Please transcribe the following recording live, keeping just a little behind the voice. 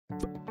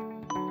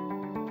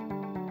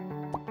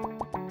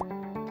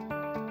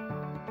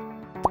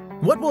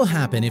What will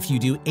happen if you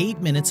do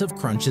 8 minutes of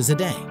crunches a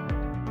day?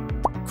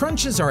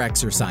 Crunches are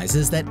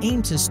exercises that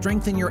aim to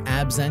strengthen your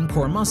abs and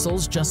core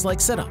muscles just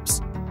like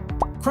sit-ups.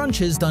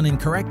 Crunches done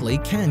incorrectly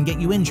can get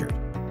you injured.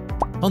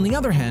 On the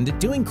other hand,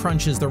 doing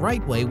crunches the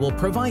right way will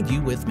provide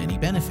you with many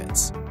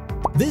benefits.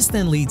 This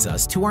then leads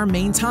us to our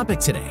main topic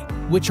today,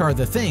 which are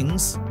the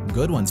things,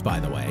 good ones by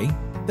the way,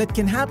 that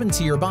can happen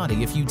to your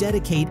body if you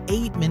dedicate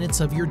 8 minutes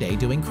of your day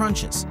doing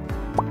crunches.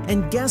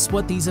 And guess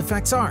what these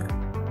effects are?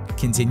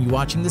 Continue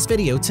watching this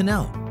video to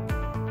know.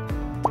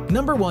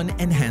 Number 1.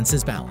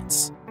 Enhances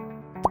balance.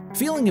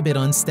 Feeling a bit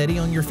unsteady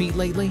on your feet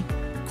lately?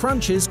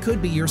 Crunches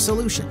could be your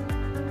solution.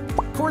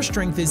 Core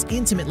strength is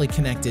intimately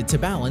connected to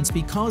balance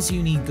because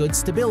you need good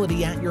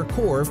stability at your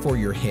core for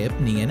your hip,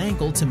 knee, and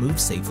ankle to move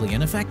safely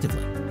and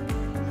effectively.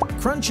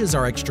 Crunches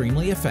are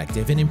extremely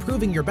effective in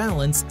improving your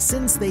balance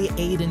since they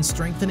aid in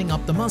strengthening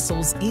up the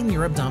muscles in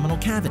your abdominal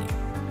cavity.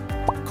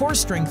 Core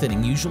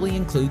strengthening usually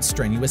includes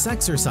strenuous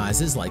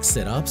exercises like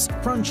sit-ups,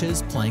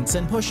 crunches, planks,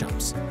 and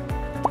push-ups.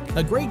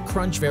 A great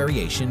crunch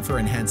variation for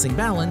enhancing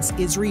balance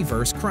is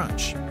reverse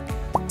crunch.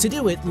 To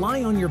do it,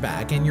 lie on your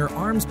back and your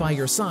arms by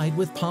your side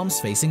with palms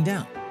facing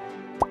down.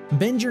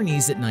 Bend your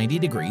knees at 90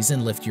 degrees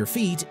and lift your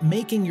feet,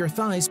 making your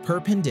thighs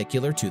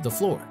perpendicular to the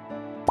floor.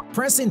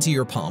 Press into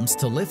your palms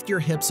to lift your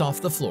hips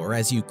off the floor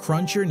as you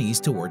crunch your knees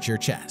towards your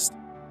chest.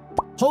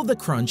 Hold the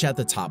crunch at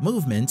the top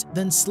movement,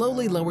 then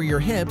slowly lower your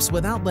hips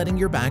without letting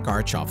your back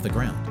arch off the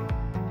ground.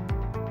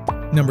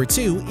 Number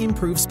 2.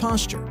 Improves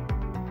posture.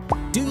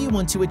 Do you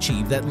want to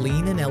achieve that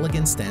lean and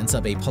elegant stance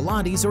of a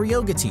Pilates or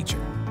yoga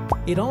teacher?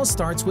 It all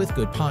starts with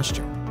good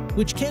posture,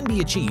 which can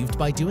be achieved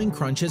by doing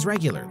crunches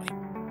regularly.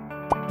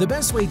 The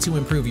best way to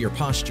improve your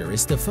posture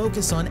is to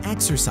focus on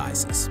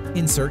exercises,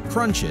 insert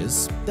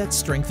crunches, that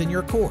strengthen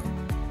your core.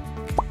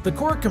 The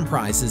core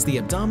comprises the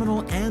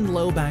abdominal and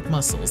low back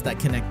muscles that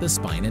connect the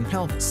spine and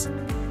pelvis.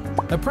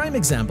 A prime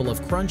example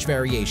of crunch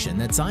variation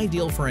that's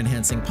ideal for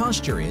enhancing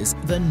posture is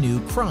the new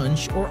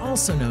crunch, or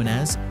also known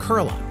as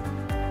curl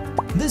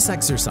up. This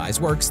exercise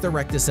works the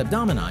rectus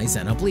abdominis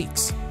and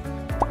obliques.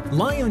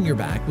 Lie on your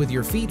back with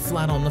your feet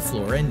flat on the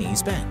floor and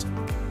knees bent.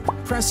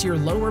 Press your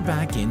lower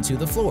back into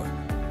the floor.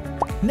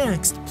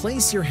 Next,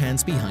 place your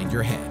hands behind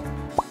your head.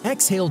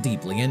 Exhale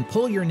deeply and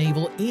pull your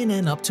navel in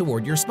and up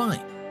toward your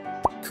spine.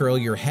 Curl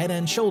your head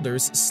and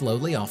shoulders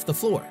slowly off the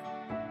floor.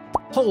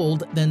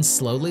 Hold, then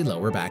slowly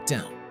lower back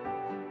down.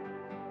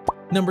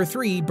 Number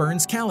 3.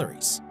 Burns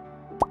calories.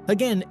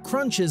 Again,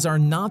 crunches are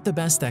not the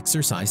best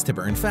exercise to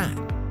burn fat.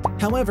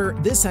 However,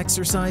 this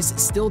exercise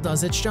still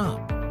does its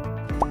job.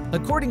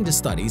 According to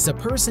studies, a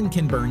person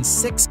can burn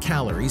 6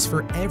 calories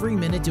for every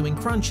minute doing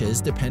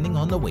crunches depending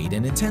on the weight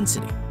and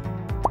intensity.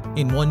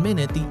 In 1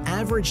 minute, the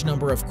average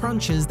number of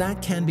crunches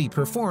that can be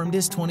performed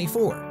is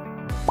 24.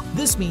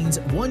 This means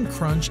 1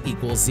 crunch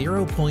equals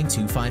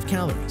 0.25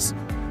 calories.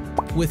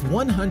 With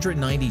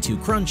 192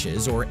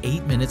 crunches, or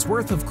 8 minutes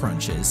worth of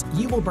crunches,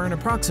 you will burn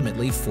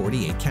approximately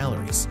 48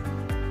 calories.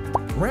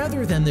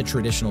 Rather than the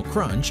traditional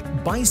crunch,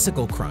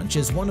 bicycle crunch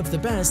is one of the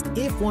best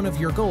if one of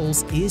your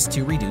goals is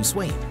to reduce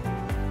weight.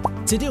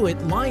 To do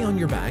it, lie on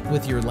your back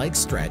with your legs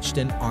stretched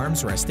and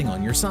arms resting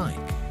on your side.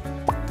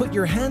 Put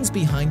your hands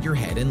behind your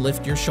head and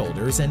lift your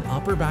shoulders and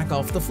upper back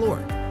off the floor.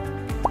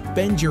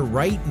 Bend your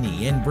right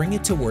knee and bring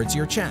it towards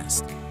your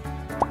chest.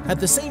 At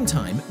the same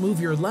time, move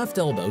your left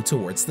elbow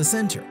towards the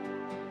center.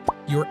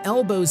 Your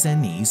elbows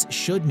and knees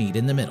should meet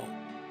in the middle.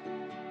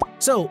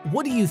 So,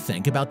 what do you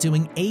think about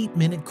doing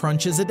 8-minute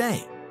crunches a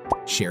day?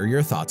 Share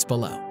your thoughts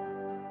below.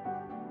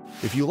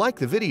 If you like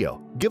the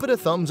video, give it a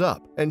thumbs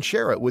up and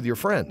share it with your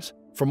friends.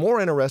 For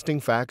more interesting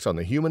facts on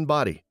the human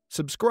body,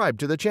 subscribe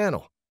to the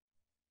channel.